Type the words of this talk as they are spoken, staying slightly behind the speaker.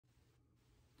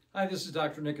Hi, this is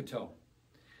Dr. Nikitow.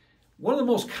 One of the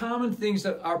most common things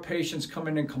that our patients come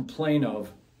in and complain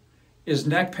of is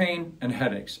neck pain and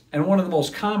headaches. And one of the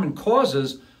most common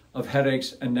causes of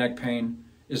headaches and neck pain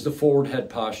is the forward head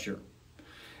posture.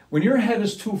 When your head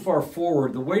is too far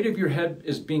forward, the weight of your head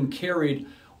is being carried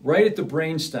right at the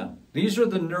brainstem. These are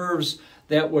the nerves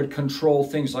that would control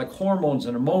things like hormones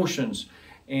and emotions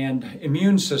and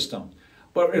immune system.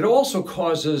 But it also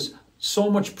causes so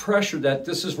much pressure that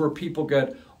this is where people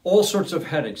get all sorts of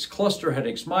headaches, cluster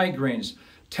headaches, migraines,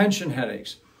 tension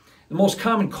headaches. The most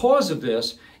common cause of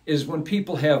this is when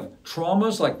people have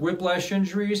traumas like whiplash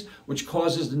injuries, which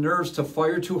causes the nerves to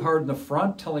fire too hard in the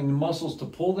front, telling the muscles to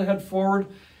pull the head forward.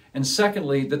 And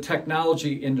secondly, the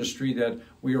technology industry that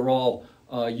we are all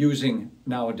using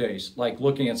nowadays, like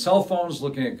looking at cell phones,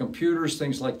 looking at computers,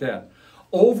 things like that.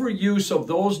 Overuse of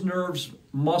those nerves,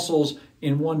 muscles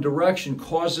in one direction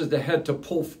causes the head to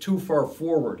pull too far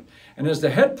forward. And as the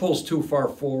head pulls too far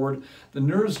forward, the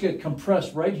nerves get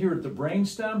compressed right here at the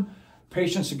brainstem.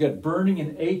 Patients will get burning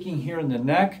and aching here in the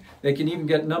neck. They can even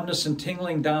get numbness and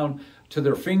tingling down to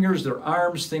their fingers, their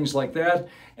arms, things like that.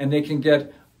 And they can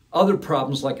get other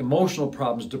problems like emotional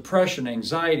problems, depression,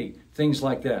 anxiety, things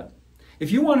like that. If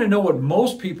you want to know what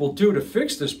most people do to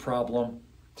fix this problem,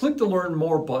 click the Learn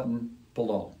More button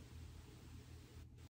below.